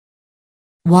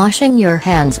Washing your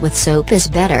hands with soap is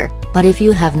better, but if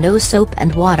you have no soap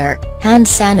and water, hand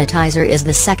sanitizer is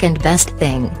the second best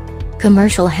thing.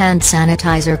 Commercial hand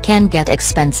sanitizer can get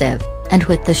expensive, and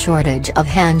with the shortage of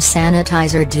hand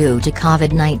sanitizer due to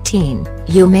COVID-19,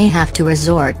 you may have to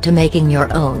resort to making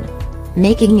your own.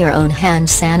 Making your own hand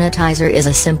sanitizer is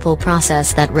a simple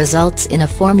process that results in a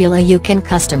formula you can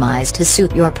customize to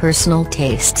suit your personal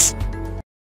tastes.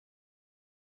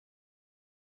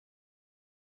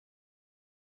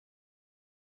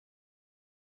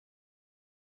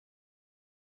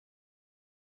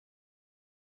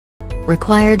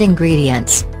 Required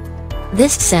ingredients.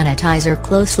 This sanitizer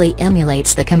closely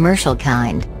emulates the commercial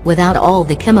kind, without all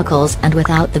the chemicals and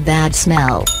without the bad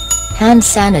smell. Hand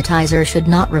sanitizer should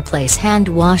not replace hand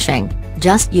washing,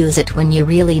 just use it when you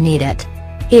really need it.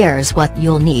 Here's what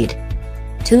you'll need.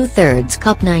 2/3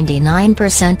 cup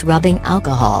 99% rubbing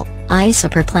alcohol,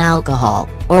 isopropyl alcohol,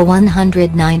 or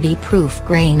 190 proof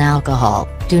grain alcohol,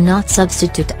 do not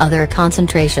substitute other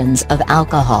concentrations of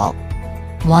alcohol.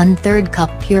 1/3 cup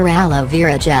pure aloe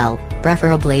vera gel,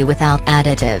 preferably without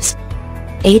additives.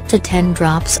 8 to 10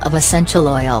 drops of essential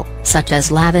oil, such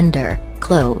as lavender,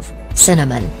 clove,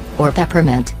 cinnamon, or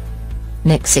peppermint.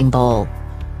 Mixing bowl.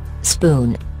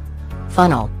 Spoon.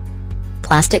 Funnel.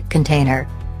 Plastic container.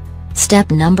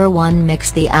 Step number 1: mix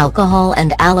the alcohol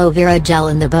and aloe vera gel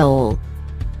in the bowl.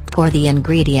 Pour the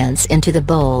ingredients into the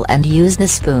bowl and use the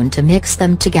spoon to mix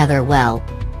them together well.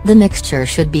 The mixture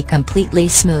should be completely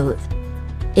smooth.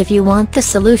 If you want the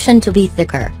solution to be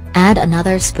thicker, add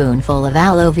another spoonful of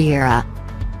aloe vera.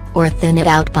 Or thin it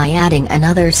out by adding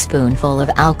another spoonful of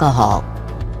alcohol.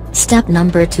 Step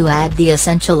number 2: add the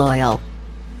essential oil.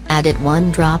 Add it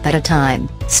 1 drop at a time,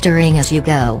 stirring as you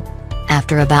go.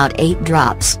 After about 8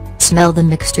 drops, smell the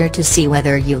mixture to see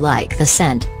whether you like the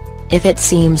scent. If it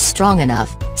seems strong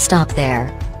enough, stop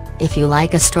there. If you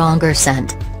like a stronger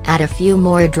scent, add a few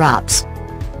more drops.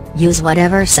 Use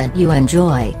whatever scent you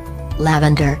enjoy.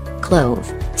 Lavender,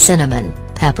 clove, cinnamon,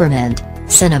 peppermint,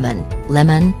 cinnamon,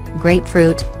 lemon,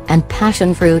 grapefruit, and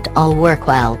passion fruit all work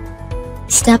well.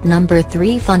 Step number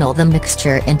 3: funnel the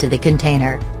mixture into the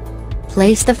container.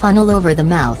 Place the funnel over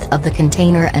the mouth of the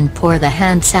container and pour the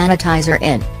hand sanitizer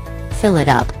in. Fill it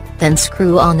up, then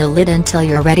screw on the lid until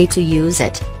you're ready to use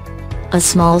it. A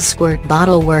small squirt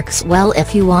bottle works well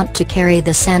if you want to carry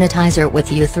the sanitizer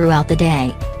with you throughout the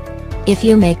day. If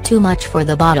you make too much for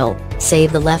the bottle,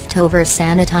 save the leftover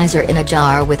sanitizer in a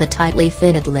jar with a tightly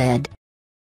fitted lid.